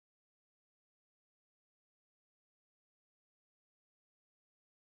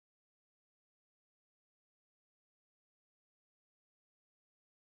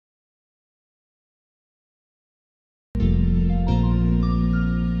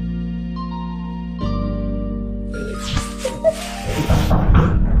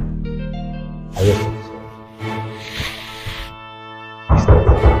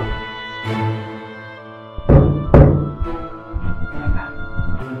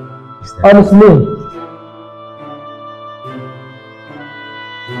And it's me.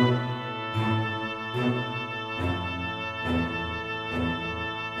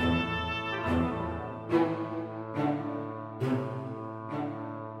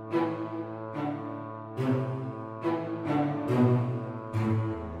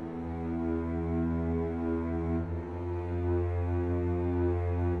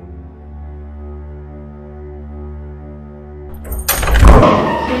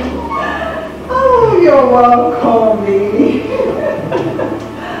 You're welcome.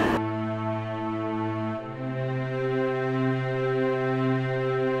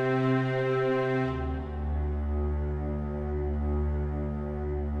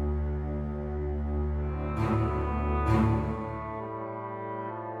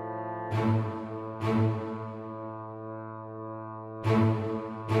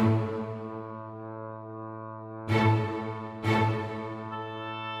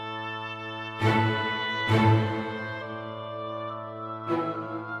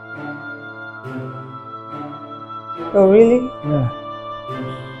 Oh, really? Yeah.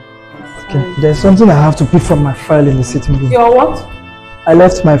 Okay, there's something I have to pick from my file in the sitting room. Your what? I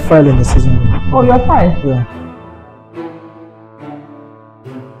left my file in the sitting room. Oh, your file? Yeah.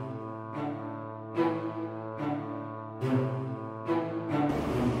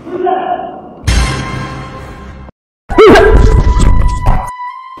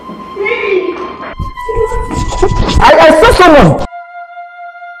 I saw someone!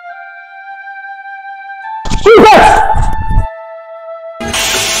 Who's that?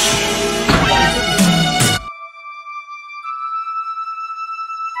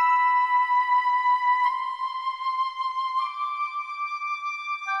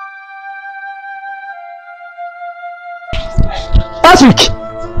 Patrick!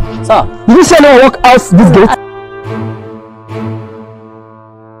 Sir? Did you see anyone walk out this gate?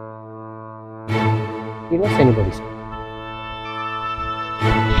 You don't see anybody, sir.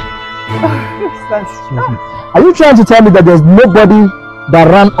 Are you trying to tell me that there's nobody that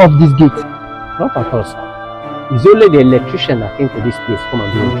ran off this gate? Not at all, sir. It's only the electrician that came to this place to come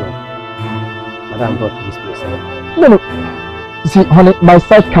and do a job. Madam brought to this place, sir. No. See, honey, my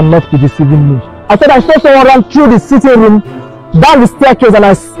sight cannot be deceiving me. I said I saw someone run through the sitting room, down the staircase, and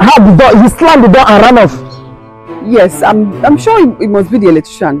I heard the door. He slammed the door and ran off. Yes, I'm sure it must be the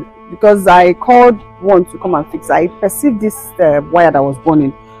electrician because I called one to come and fix it. I perceived this wire that was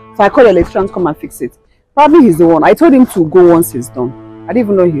burning. So I called the electrician to come and fix it. Probably he's the one. I told him to go once he's done. I didn't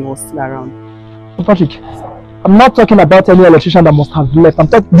even know he was still around. Patrick, I'm not talking about any electrician that must have left.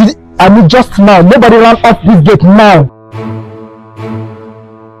 I mean just now. Nobody ran off this gate now.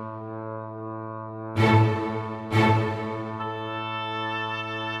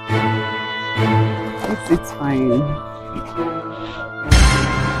 It's fine.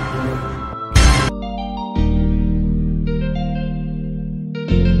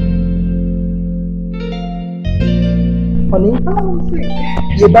 Honey,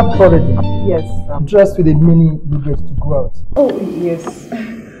 you're back already? Yes. I'm dressed with a mini luggage to go out. Oh, yes.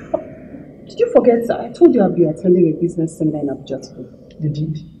 Did you forget? I told you I'll be attending a business seminar in Abuja today. You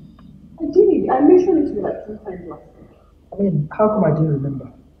did? I did. I mentioned it to you like 2 times last week. I mean, how come I didn't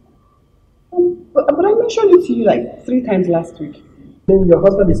remember? But I mentioned it to you like 3 times last week. Then your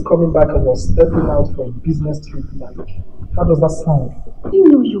husband is coming back and you're stepping out for a business trip. Like, how does that sound? I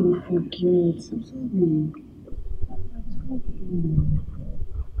didn't know you would forget. I'm sorry.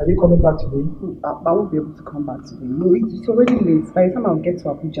 Are you coming back today? I won't be able to come back today. No, it's already late. By the time I'll get to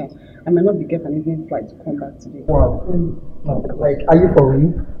Abuja, I might not be getting an evening flight to come back today. Wow. No, like, are you for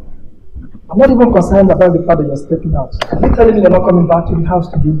real? I'm not even concerned about the fact that you're stepping out. Are you telling me you're not coming back to the house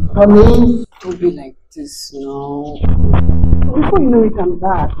today? Honey? Don't be like this, no. Before you know it, I'm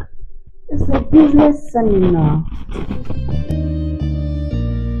back. It's a business seminar.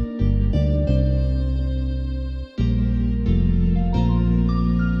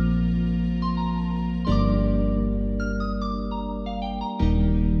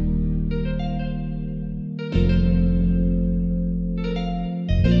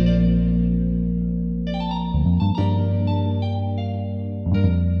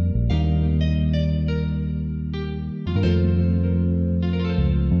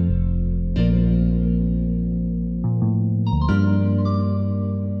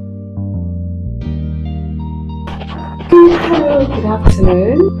 Hello, good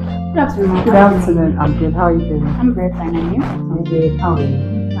afternoon. Good afternoon. Good afternoon. I'm good. How are you doing? I'm very fine, and you? I'm good. How are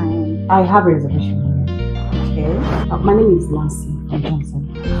you? Fine. I have a reservation. Okay. My name is Nancy from Johnson.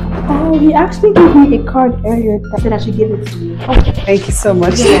 Oh, he actually gave me a card earlier that said I should give it to you. Oh, thank you so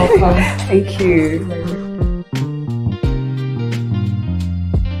much. You're welcome. Thank you.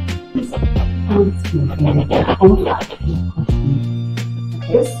 want your head. I want to ask you a question.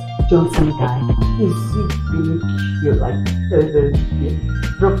 This Johnson guy, is he really cute? Like, very cute.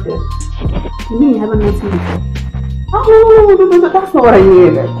 Drop dead. You mean you haven't met him before? Oh, no, that's not what I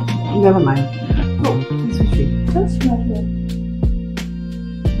mean. Never mind. Oh, please retreat. Just right here.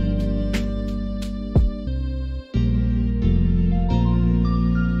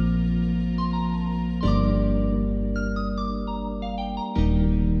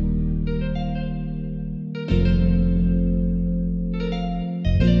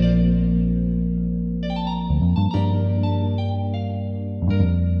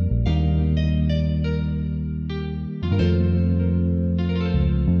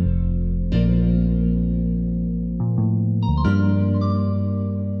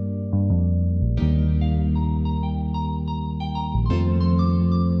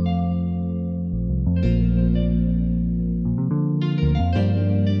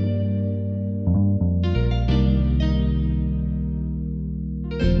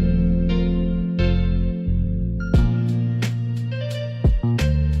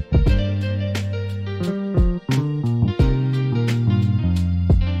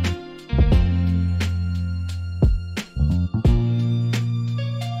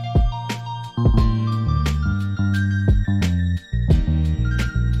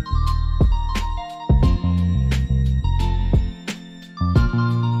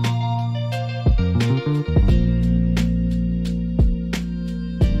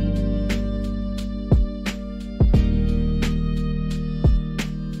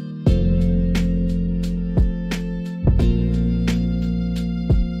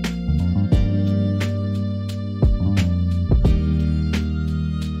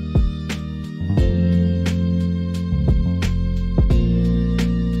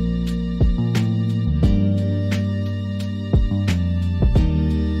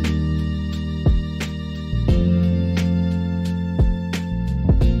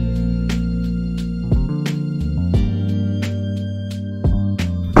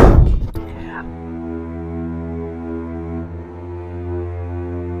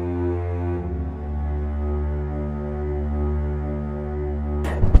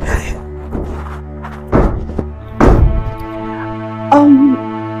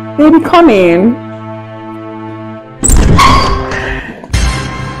 Baby, come in.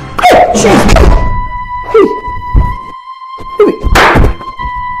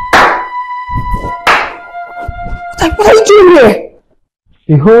 What are you doing here?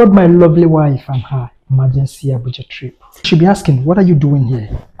 Behold my lovely wife and her emergency Abuja trip. She'll be asking, what are you doing here?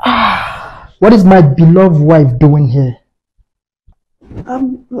 What is my beloved wife doing here?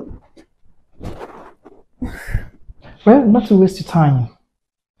 Well, not to waste your time.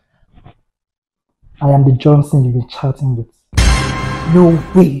 I am the Johnson you've been chatting with. No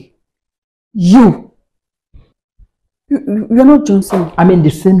way. You're not Johnson. I mean the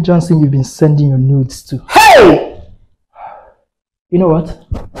same Johnson you've been sending your nudes to. Hey! You know what?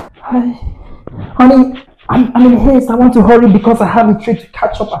 Honey, I'm in haste. I want to hurry because I have a trip to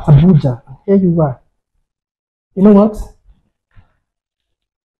catch up at Abuja. Here you are. You know what?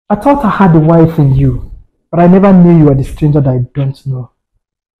 I thought I had a wife in you, but I never knew you were the stranger that I don't know.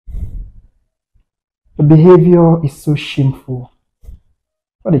 The behavior is so shameful.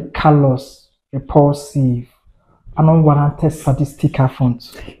 What a callous, repulsive, and unwarranted sadistic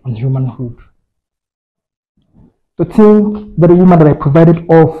affront on humanhood. To think that a woman that I provided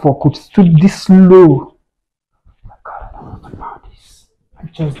all for could stoop this low. Oh my God, I don't want to talk about this. I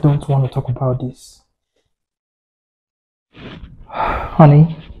just don't want to talk about this.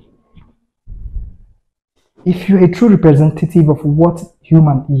 Honey, if you're a true representative of what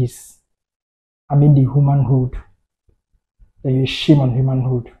human is, I mean the humanhood, then you're a shame on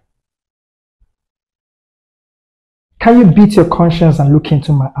humanhood. Can you beat your conscience and look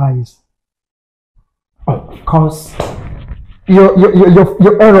into my eyes? Of course,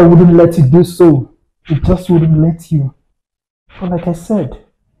 your error wouldn't let you do so. It just wouldn't let you. But like I said,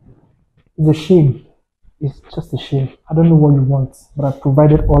 it's a shame. It's just a shame. I don't know what you want, but I've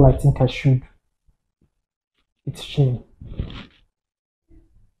provided all I think I should. It's a shame.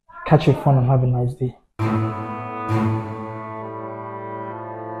 Catch your phone and have a nice day.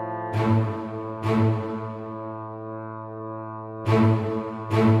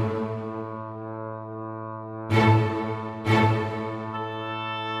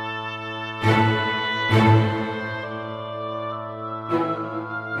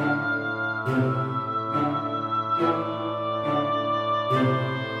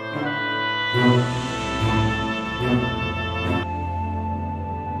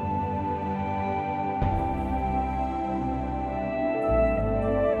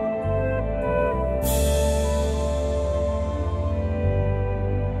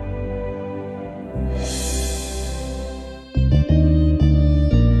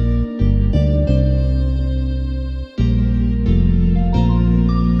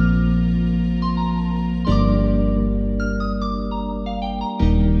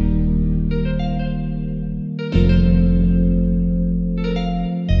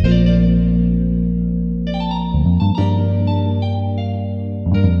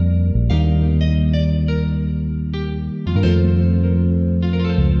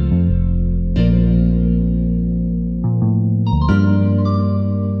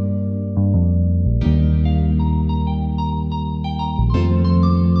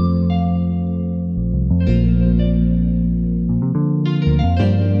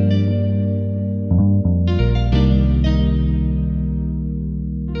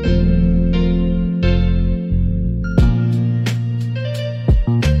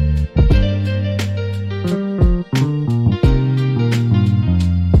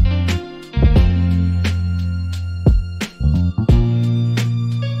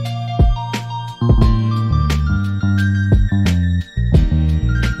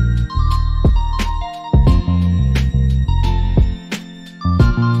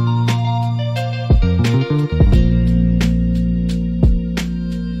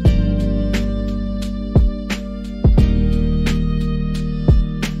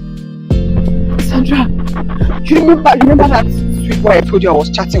 You remember that sweet boy I told you I was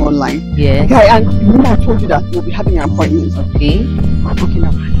chatting online? Yeah. Yeah, and remember I told you that we'll be having an appointment. Okay. Okay,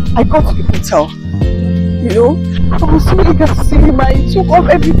 now, I got to the hotel. You know, I was so eager to see him. I took off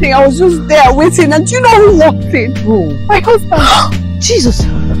everything. I was just there waiting. And do you know who walked in? Who? My husband. Jesus.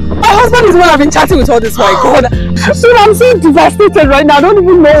 My husband is the one I've been chatting with all this while. God. So I'm so devastated right now. I don't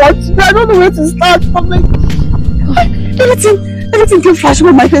even know what to do. I don't know where to start. I'm like, everything came flashing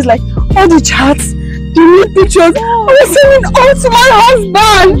on my face, like all the chats, the new pictures. I was sending all to my husband.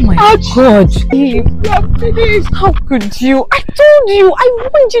 Oh my God. You are finished. How could you? I told you. I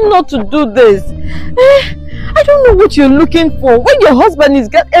warned you not to do this. I don't know what you're looking for. When your husband has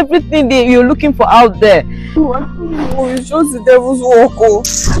got everything that you're looking for out there. Oh, it's just the devil's work. Oh.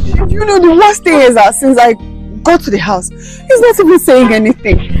 You know, the worst thing is that since I got to the house, he's not even saying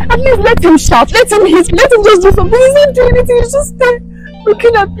anything. At least let him shout, let him hit, let him just do something. He's not doing anything, he's just there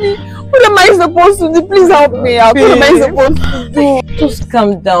looking at me. What am I supposed to do? Please help me out. What am I supposed to do? Just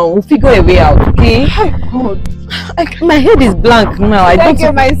calm down. We'll figure a way out, okay? God. My head is blank now. I don't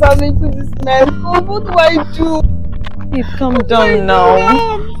get myself into this mess. Oh, what do I do? Hey, calm down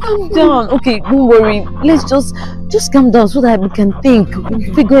now. Calm down. Okay, don't worry. Let's just calm down so that we can think.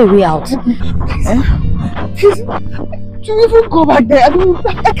 We'll figure a way out. To even go back there,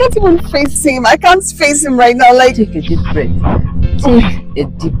 I can't even face him. I can't face him right now. Like, take a deep breath. Take a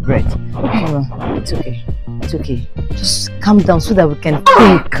deep breath. It's okay. It's okay. Just calm down so that we can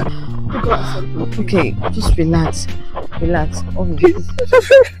think. Okay, just relax. Relax. Oh,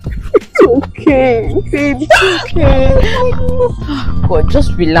 it's okay. It's okay. God,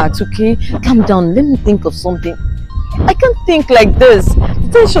 just relax, okay? Calm down. Let me think of something. I can't think like this. The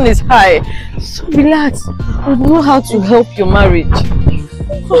tension is high. So relax. I know how to help your marriage.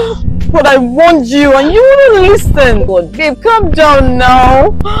 But I warned you and you wouldn't listen. God, babe, calm down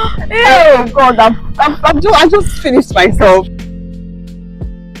now. Oh God, I just finished myself.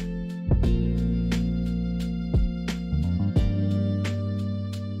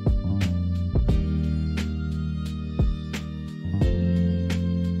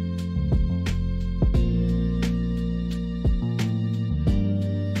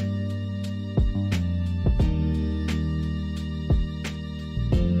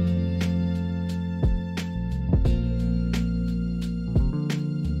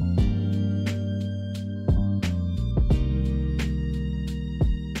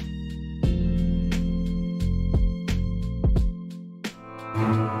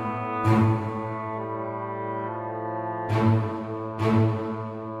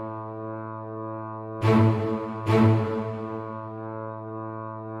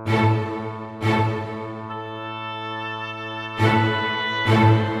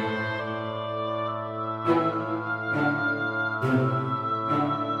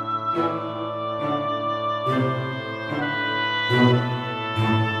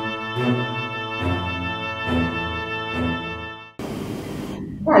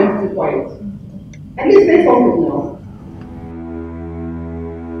 Why are you so quiet? At least say something now.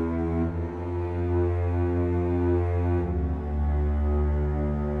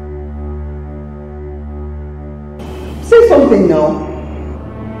 Say something now.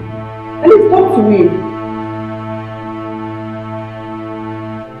 At least talk to me.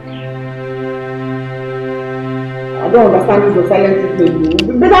 I don't understand this silent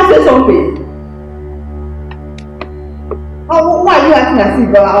treatment. Better say something. Why are you acting as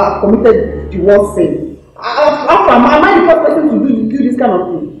if I have committed the worst sin? Am I the first person to do this kind of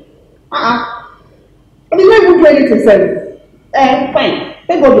thing? I did not even do anything, sir. Fine.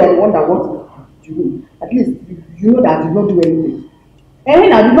 Thank God you are the one that wants to do. At least you know that I did not do anything. I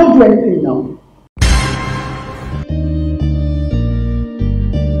did not do anything now.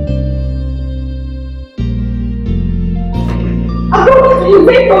 I don't want you to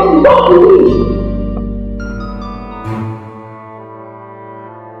say something. Talk to me.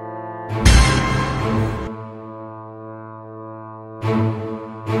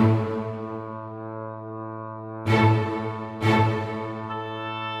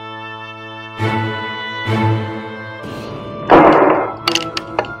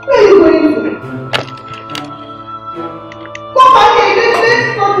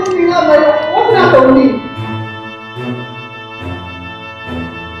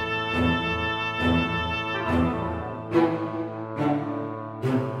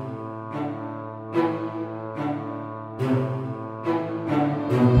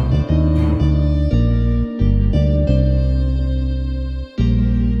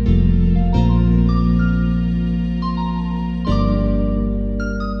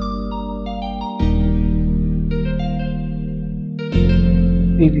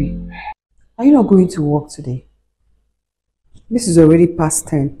 Baby, are you not going to work today? This is already past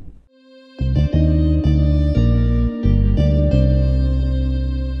 10.